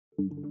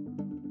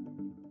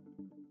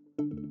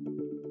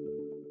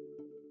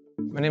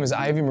My name is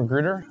Ivy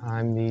Magruder.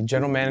 I'm the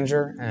general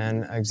manager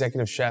and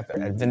executive chef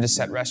at Vin De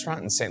Set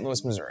Restaurant in St.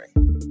 Louis, Missouri.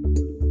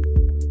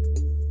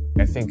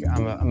 I think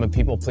I'm a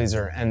people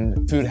pleaser,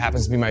 and food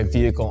happens to be my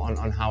vehicle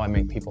on how I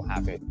make people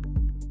happy.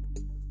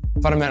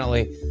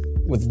 Fundamentally,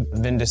 with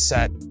Vin De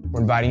Set,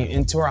 we're inviting you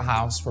into our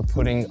house. We're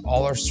putting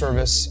all our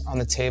service on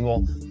the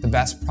table, the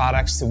best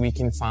products that we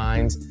can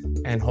find,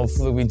 and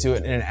hopefully we do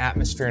it in an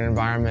atmosphere and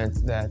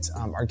environment that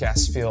our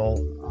guests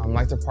feel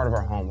like they're part of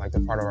our home, like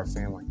they're part of our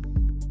family.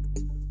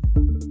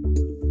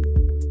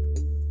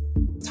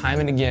 Time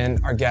and again,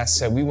 our guests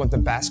said, we want the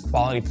best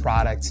quality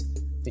product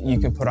that you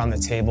can put on the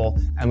table,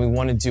 and we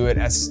want to do it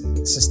as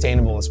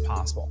sustainable as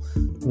possible.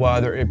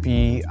 Whether it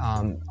be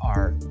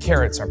our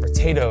carrots, our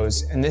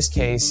potatoes, in this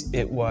case,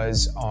 it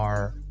was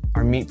our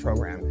meat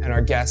program. And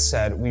our guests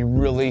said, we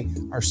really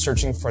are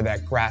searching for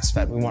that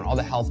grass-fed. We want all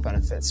the health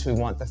benefits. We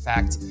want the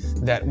fact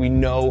that we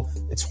know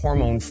it's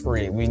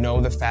hormone-free. We know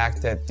the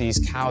fact that these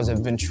cows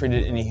have been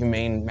treated in a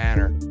humane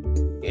manner.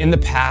 In the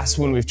past,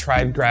 when we've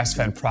tried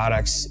grass-fed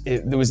products,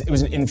 it was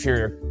an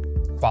inferior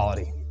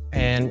quality.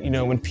 And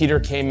when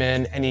Peter came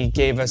in and he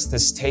gave us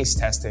this taste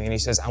testing, and he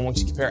says, I want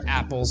you to compare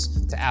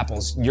apples to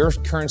apples, your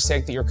current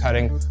steak that you're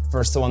cutting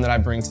versus the one that I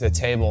bring to the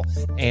table.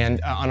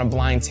 And on a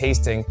blind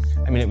tasting,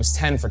 it was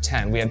 10 for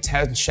 10. We had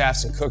 10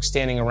 chefs and cooks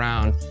standing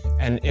around,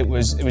 and it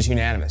was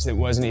unanimous. It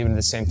wasn't even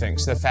the same thing.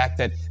 So the fact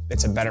that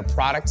it's a better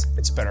product,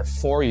 it's better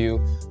for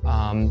you,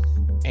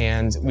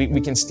 and we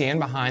can stand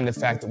behind the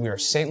fact that we are a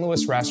St.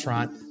 Louis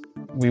restaurant,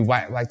 we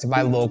like to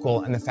buy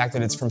local, and the fact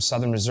that it's from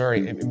Southern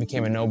Missouri, it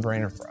became a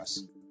no-brainer for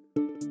us.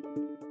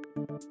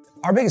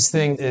 Our biggest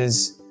thing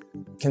is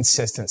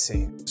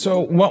consistency.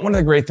 So one of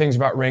the great things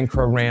about Rain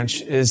Crow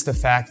Ranch is the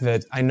fact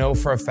that I know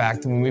for a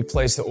fact that when we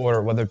place the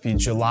order, whether it be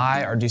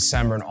July or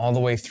December and all the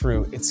way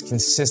through, it's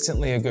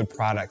consistently a good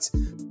product.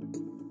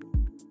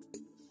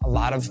 A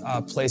lot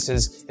of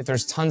places, if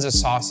there's tons of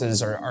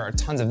sauces or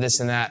tons of this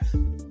and that,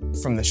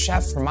 from the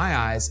chef, from my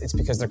eyes, it's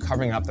because they're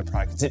covering up the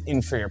product. It's an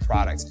inferior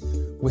product.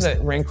 With the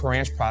Rain Crow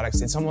Ranch products,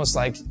 it's almost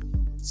like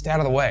stay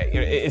out of the way.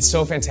 It's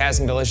so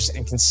fantastic and delicious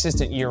and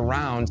consistent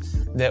year-round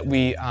that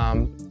we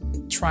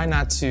try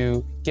not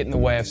to get in the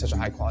way of such a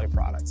high-quality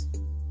product.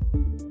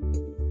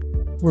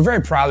 We're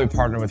very proud to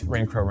partner with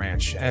Rain Crow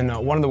Ranch, and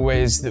one of the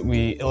ways that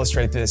we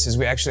illustrate this is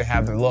we actually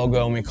have their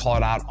logo and we call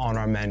it out on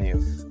our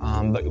menu.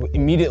 But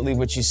immediately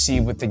what you see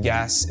with the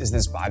guests is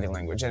this body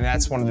language, and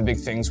that's one of the big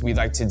things we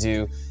like to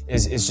do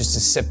is just to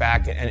sit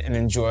back and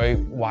enjoy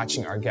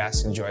watching our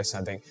guests enjoy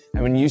something.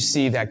 And when you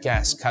see that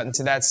guest cut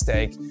into that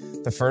steak,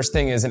 the first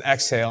thing is an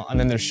exhale, and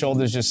then their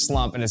shoulders just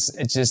slump, and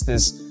it's just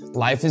this,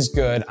 life is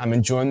good, I'm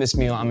enjoying this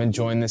meal, I'm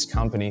enjoying this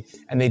company,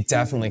 and they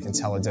definitely can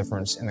tell a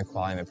difference in the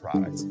quality of the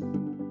product.